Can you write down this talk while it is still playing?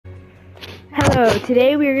Hello,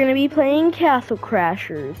 today we are going to be playing Castle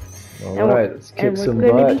Crashers. Alright, let's kick some butt. And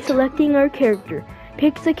we're going to be selecting our character.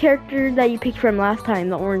 Pick the character that you picked from last time,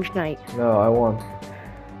 the Orange Knight. No, I won.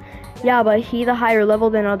 Yeah, but he's a higher level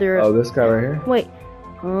than other... Oh, this guy right here? Wait.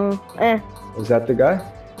 Is that the guy?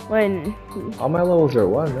 When... All my levels are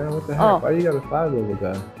 1, man. What the heck? Oh. Why do you got a 5 level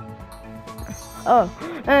guy?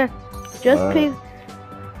 Just Alright. pick...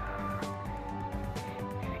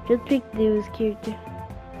 Just pick those characters.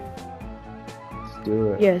 Let's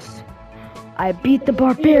do it. Yes. I beat the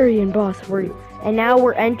barbarian boss for you. And now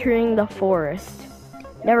we're entering the forest.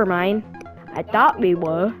 Never mind. I thought we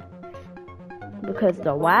were. Because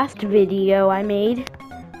the last video I made.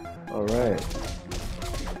 Alright.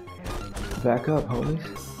 Back up, homies.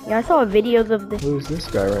 Yeah, I saw videos of this. Who's this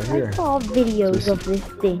guy right here? I saw videos of this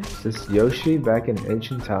thing. Is this Yoshi back in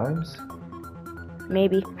ancient times?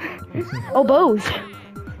 Maybe. Oh, bows.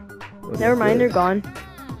 What Never is mind, they're this? gone.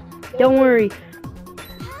 Don't worry.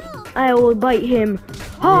 I will bite him.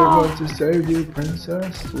 We are going to save you,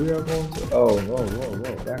 princess. We are going to... Oh, whoa.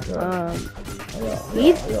 Back up.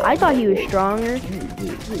 I thought he was stronger.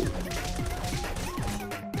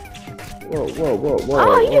 Whoa.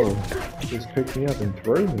 Oh, He just picked me up and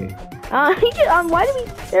threw me. He just, why do we...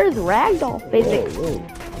 There's ragdoll physics.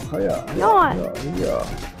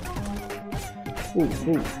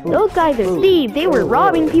 Those guys are thieves. They were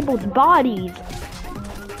robbing people's bodies.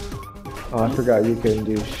 Oh, I forgot you can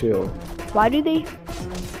do shield. Why do they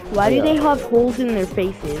have holes in their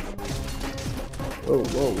faces?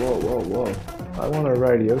 Whoa. I want to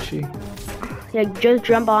ride Yoshi. Yeah, just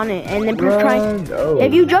jump on it and then press triangle. Oh.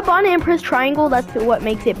 If you jump on it and press triangle, that's what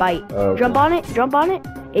makes it bite. Okay. Jump on it.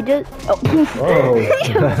 It just... Oh. Whoa.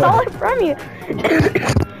 It just stole it from you.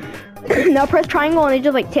 Now press triangle and it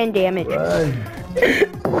does like 10 damage. Run.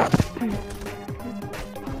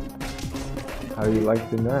 How do you like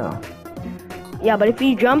it now? Yeah, but if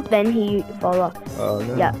you jump, then he falls off. Oh,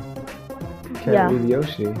 no. Yeah. Can't leave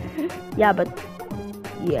Yoshi. Yeah, but...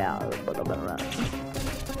 Yeah.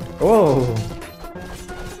 Whoa.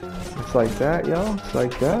 It's like that, y'all? It's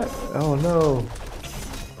like that? Oh, no.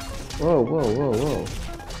 Whoa.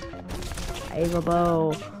 I have a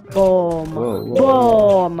bow. Boom.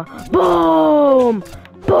 Whoa. Boom.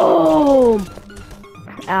 Boom.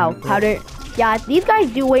 Ow. How did... Yeah, these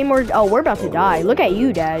guys do way more... Oh, we're about to die. Look at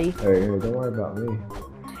you, Daddy. Hey, don't worry about me.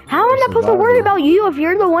 How am I supposed to worry about you if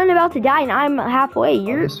you're the one about to die and I'm halfway?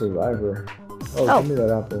 I'm a survivor. Oh, give me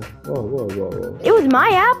that apple. Whoa. It was my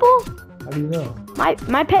apple? How do you know?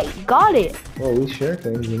 My pet got it. Well, we share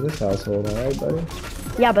things in this household, alright, buddy?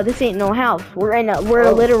 Yeah, but this ain't no house. We're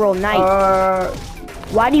a literal knight.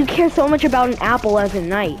 Why do you care so much about an apple as a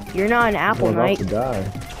knight? You're not an apple knight. I'm about to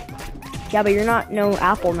die. Yeah, but you're not no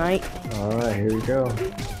apple knight. Alright, here we go.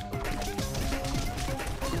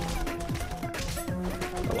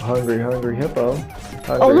 Oh, hungry hippo.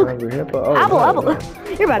 Hungry hippo. Oh, apple. No.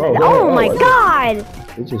 You're about to die. Oh my god!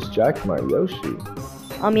 It just jacked my Yoshi.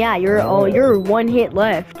 Yeah, you're one hit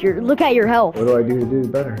left. Look at your health. What do I do to do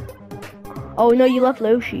better? Oh no, you left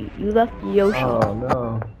Yoshi. Oh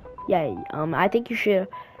no. Yeah, I think you should.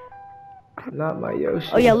 Not my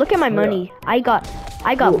Yoshi. Oh yeah, look at my money. I got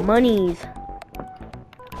monies.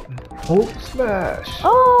 Hulk smash.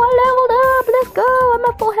 Oh, I leveled up. Let's go. I'm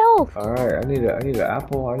at full health. Alright, I need an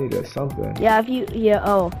apple. I need a something. Yeah,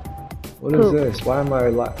 oh. What is this? Why am I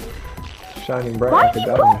shining bright Why like is a he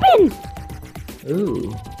diamond? pooping?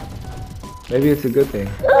 Ooh. Maybe it's a good thing.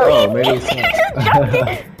 Oh, maybe it's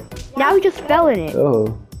not. Now he just fell in it.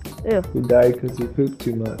 Oh. Ew. He died because he pooped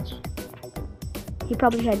too much. He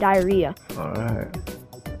probably had diarrhea. Alright.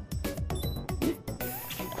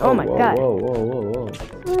 Oh my god. Whoa.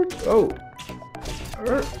 Oh.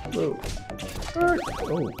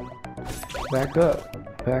 Oh. Back up.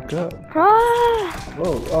 Ah.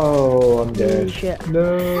 Whoa. Oh, I'm dead. Shit.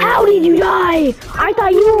 No. How did you die? I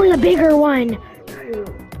thought you were the bigger one.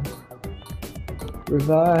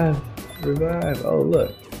 Revive. Oh,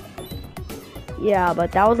 look. Yeah,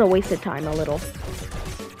 but that was a waste of time a little.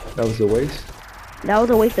 That was a waste? That was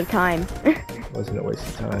a waste of time. Wasn't a waste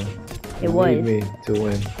of time. It was. You need me to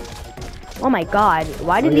win. Oh my god.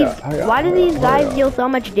 Why do these guys deal so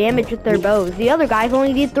much damage with their bows? The other guys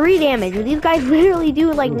only did 3 damage. These guys literally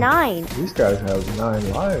do like 9. These guys have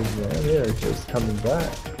 9 lives, man. They're just coming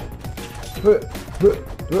back.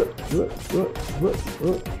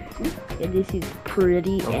 Yeah, this is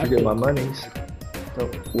pretty Don't epic. forget my monies.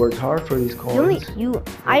 Don't work hard for these coins.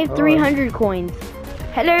 I have 300 coins.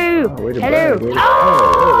 Hello! Oh, way to Hello! brag,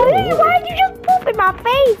 Oh! Why did you just poop in my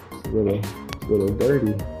face? It's a little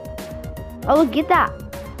dirty. Oh, look, get that.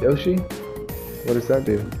 Yoshi? What does that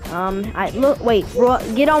do? Wait,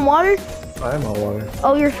 get on water. I'm on water.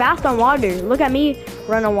 Oh, you're fast on water. Look at me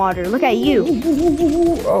run on water. Look at you.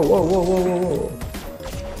 Oh, whoa, whoa, whoa, whoa, whoa.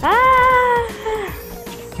 Ah.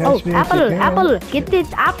 Catch me if you apple, can. apple. Get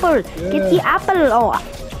this apple. Yeah. Get the apple. Oh,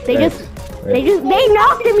 they Thanks. they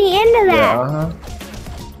knocked me into that. Yeah,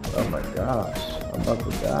 oh my gosh. I'm about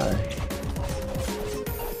to die.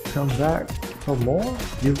 Come back for more?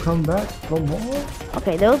 You come back for more?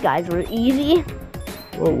 Okay, those guys were easy.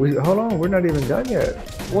 Whoa, hold on. We're not even done yet.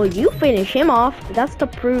 Well, you finish him off. That's to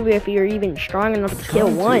prove if you're even strong enough to kill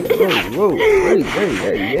one. Whoa,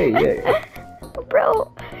 hey.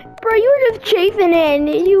 Bro, you were just chasing it and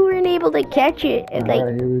you weren't able to catch it. It's like,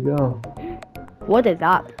 Alright, here we go. what is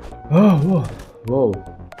that? Oh, whoa.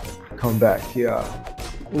 Come back here.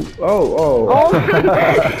 Ooh, oh.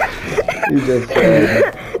 You just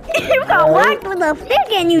said. You got whacked with a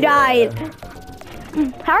stick and you died.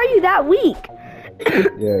 How are you that weak?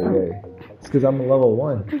 Yeah. It's because I'm a level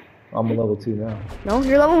 1. I'm a level 2 now. No,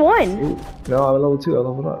 you're level 1. Ooh, no, I'm a level 2. I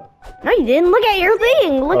leveled up. No, you didn't. Look at your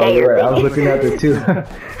thing. Look at your right. thing. I was looking at the 2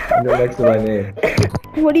 next to my name.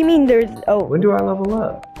 What do you mean there's... Oh. When do I level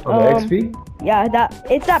up? On the XP? Yeah,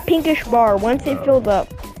 it's that pinkish bar. Once it fills up,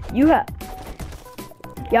 you have...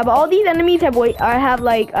 Yeah, but all these enemies have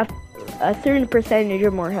like a certain percentage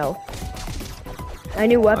of more health. A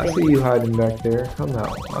new weapon. I see you hiding back there. Come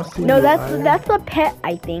out. I see No, you that's hiding. a pet,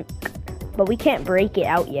 I think. But we can't break it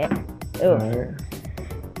out yet. Oh. Alright.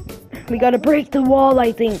 We gotta break the wall,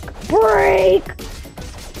 I think. Break!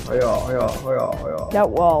 Yeah. That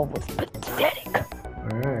wall was pathetic.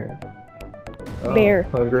 Alright. Oh, Bear.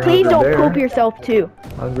 hungry, Please hungry don't bear. poop yourself too.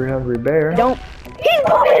 Hungry bear. Don't. He's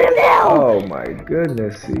pooping himself! Oh my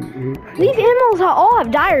goodness. These animals all have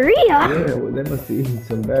diarrhea. Yeah, well, they must be eating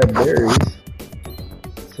some bad berries.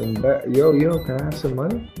 Yo, can I have some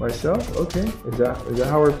money myself? Okay. Is that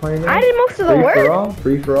how we're playing now? I did most of the work.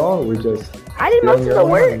 Free for all? We're just I did most of the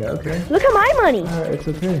work. Money. Okay. Look at my money. Alright, it's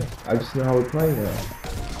okay. I just know how we're playing now.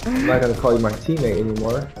 I'm not gonna call you my teammate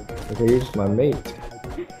anymore. Okay, you're just my mate.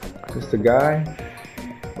 Just a guy.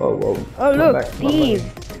 Whoa. Oh Come look, back to my money. thieves.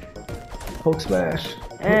 Hulk smash.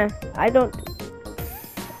 I don't.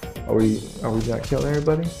 Are we not killing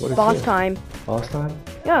everybody? What is Boss this? time. Boss time?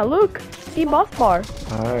 Yeah, look. See boss bar.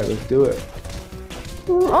 Alright, let's do it.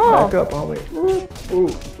 Oh. Back up, homie. Whoa.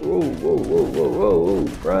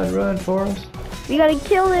 Run, Forrest. We gotta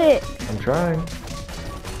kill it. I'm trying.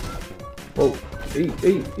 Whoa.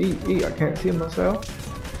 Eat. I can't see myself.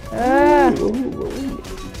 Ooh.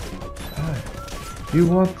 You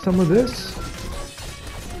want some of this?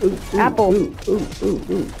 Ooh, Apple.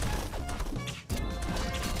 Ooh.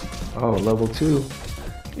 Oh, level 2.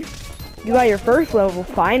 You got your first level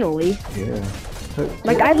finally. Yeah.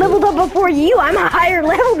 Like I leveled up before you. I'm a higher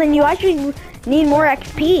level than you. I should need more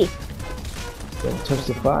XP. Don't touch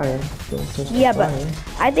the fire. Yeah, but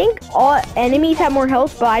I think all enemies have more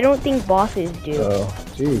health, but I don't think bosses do. Oh,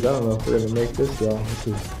 geez, I don't know if we're gonna make this though. This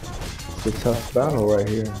is a tough battle right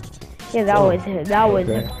here. Yeah, that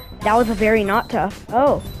was very not tough.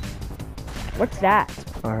 Oh, what's that?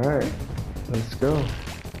 All right, let's go.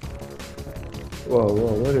 Whoa,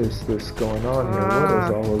 what is this going on here? What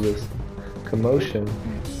is all of this commotion?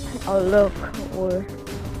 Oh look,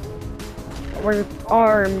 we're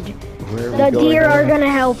armed. Where are we The going deer now? are gonna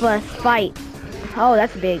help us fight. Oh,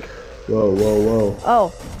 that's big. Whoa.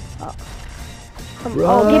 Oh. Run.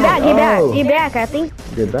 Oh, get back. Oh. Get back. I think.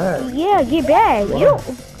 Get back. Yeah, get back. What?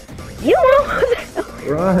 You don't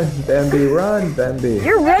know. Run, Bambi.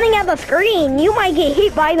 You're running at the screen. You might get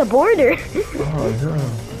hit by the border. Oh no,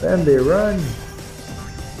 Bambi, run.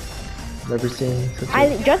 Never seen such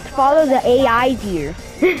a... Just follow the AI deer.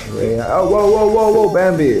 Oh, whoa,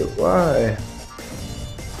 Bambi, why?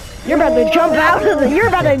 You're about to jump out of the. You're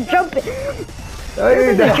about to jump.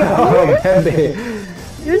 Oh, Bambi.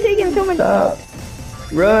 You're taking so much. Stop.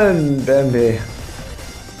 Run, Bambi.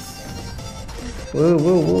 Whoa.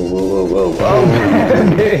 Oh,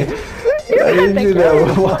 Bambi. I didn't do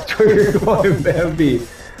that. Watch where you're going, Bambi.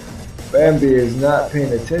 Bambi is not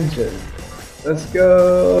paying attention. Let's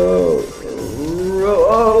go.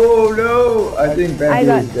 Oh, no. I think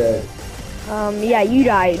Bambi is dead. Yeah, you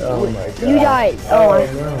died. Oh, my God. You died. Oh,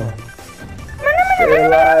 no. Stay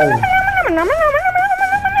alive.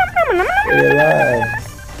 Stay alive.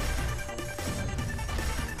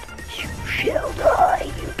 You shall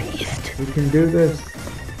die, you beast. We can do this.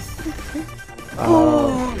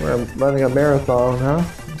 We're running a marathon, huh?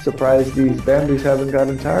 I'm surprised these Bambis haven't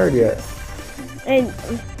gotten tired yet. And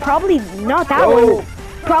probably not that one.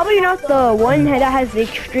 Probably not the one that has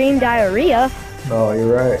extreme diarrhea. Oh,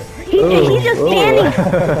 you're right. He's just standing.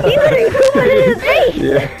 He's literally pooping in his face.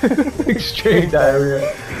 Yeah. Extreme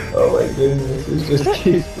diarrhea. Oh my goodness, it just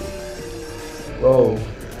keeps. Whoa.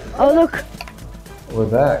 Oh look. We're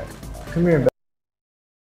back. Come here, back.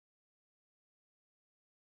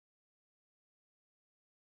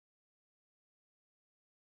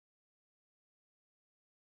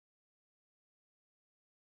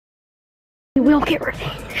 We will get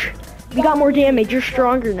revenge. We got more damage. You're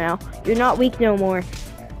stronger now. You're not weak no more.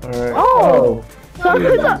 Alright. Oh!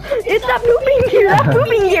 It's that pooping deer! That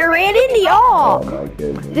pooping deer ran into y'all! Oh my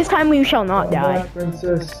goodness. This time we shall not die. Back,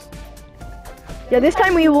 princess. Yeah, this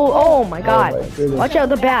time we will. Oh my god. my goodness. Watch out,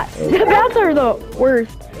 the bats. The bats are the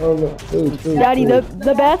worst. Oh no, food. Daddy, the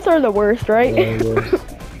bats are the worst, right? Yeah, worse.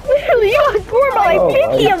 Literally, you got swarmed by like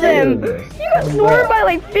 50 my of them! goodness. You got swarmed by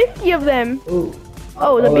like 50 of them! Ooh.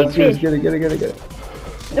 Oh, the big let's do this. fish. Get it.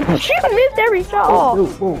 She missed every shot.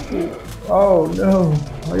 Oh, Oh no.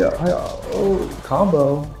 Oh,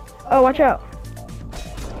 combo. oh watch out.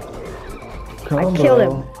 I killed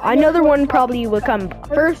him. Another one probably will come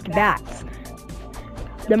first. Bats.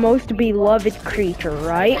 The most beloved creature,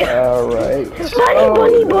 right? Alright.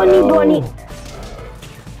 Bunny.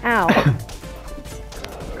 Ow.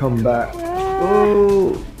 Come back.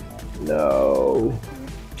 Oh no.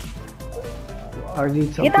 I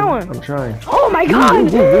need something. Get that one. I'm trying. Oh my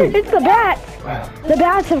god! It's the bats! The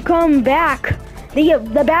bats have come back.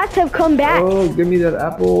 The bats have come back. Oh, give me that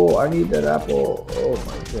apple. I need that apple. Oh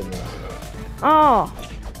my goodness. Oh.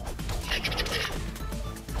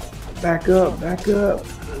 Back up.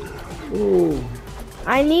 Ooh.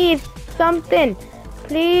 I need something.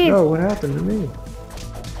 Please. No, what happened to me?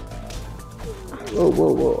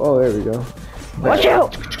 Whoa. Oh, there we go. Watch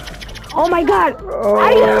out! Oh my god! Oh.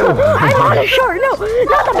 I'm on a shark! No!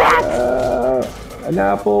 Not the bats! An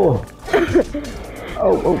apple!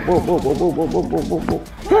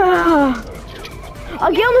 Whoa.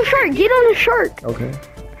 I'll get on the shark! Get on the shark! Okay.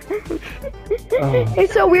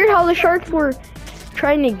 It's so weird how the sharks were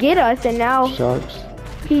trying to get us and now Sharks.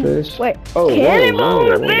 Fish. Wait. Oh,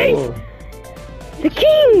 Cannonball in the face! whoa. The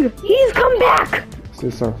king! He's come back! Is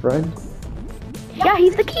this our friend? Yeah,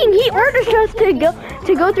 he's the king! He orders us to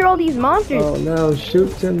go through all these monsters! Oh no,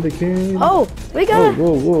 shoot him, the king! Oh, we gotta...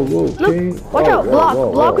 Whoa, Look, king! watch out! Block!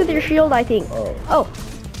 Whoa. Block with your shield, I think. Oh.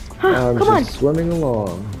 I'm come on! just swimming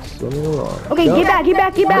along. Okay, Jump.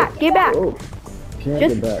 get back! Oh, can't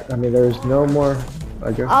Just- get back. I mean, there's no more.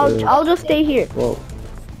 I guess. I'll just stay here. Whoa.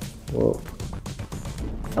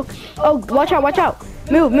 Okay. Oh, watch out!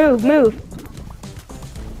 Move!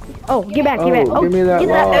 Oh, get back! Oh, give me that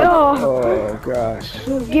get log. Oh, Oh gosh.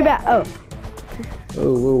 get back! Oh.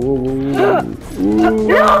 Whoa.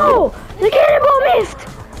 No! The cannonball missed!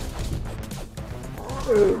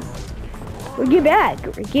 Get back!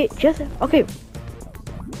 Okay.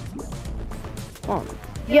 Come on.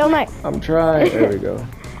 Get on that. I'm trying. There we go.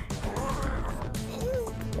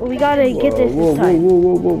 We gotta get this time.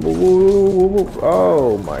 Whoa.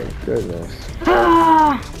 Oh my goodness.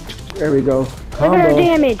 Ah! There we go. Look at our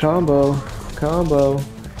damage. Combo.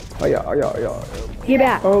 Oh yeah. Get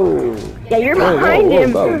back. Oh. Yeah, you're behind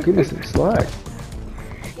him. Whoa. Give me some slack.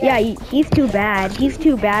 Yeah, he's too bad. He's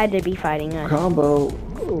too bad to be fighting us. Combo.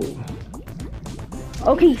 Oh.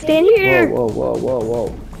 Okay, stand here.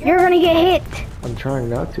 Whoa. You're gonna get hit. I'm trying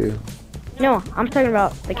not to. No, I'm talking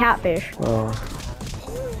about the catfish. Oh.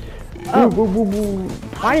 Oh.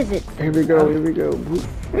 Why is it? Here we go. There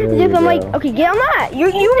Yes, I'm like, okay, get on that. You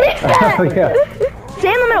missed that. Oh, yeah.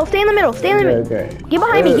 Stay in the middle. Okay. Get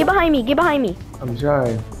behind me. I'm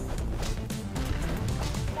trying.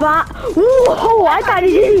 Whoa, I thought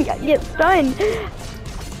he didn't get stunned.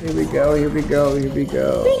 Here we go. We killed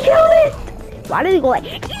it. Why did he go like?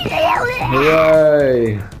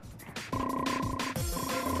 Hooray!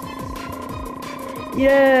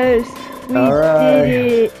 Yes, we Alright.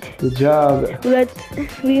 did it. Good job.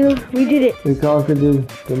 We did it. We conquered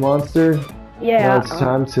the monster. Yeah. Now it's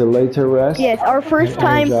time to lay to rest. Yes, our first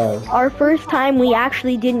time we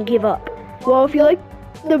actually didn't give up. Well, if you like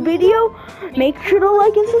the video, make sure to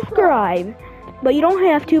like and subscribe. But you don't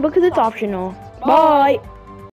have to because it's optional. Bye.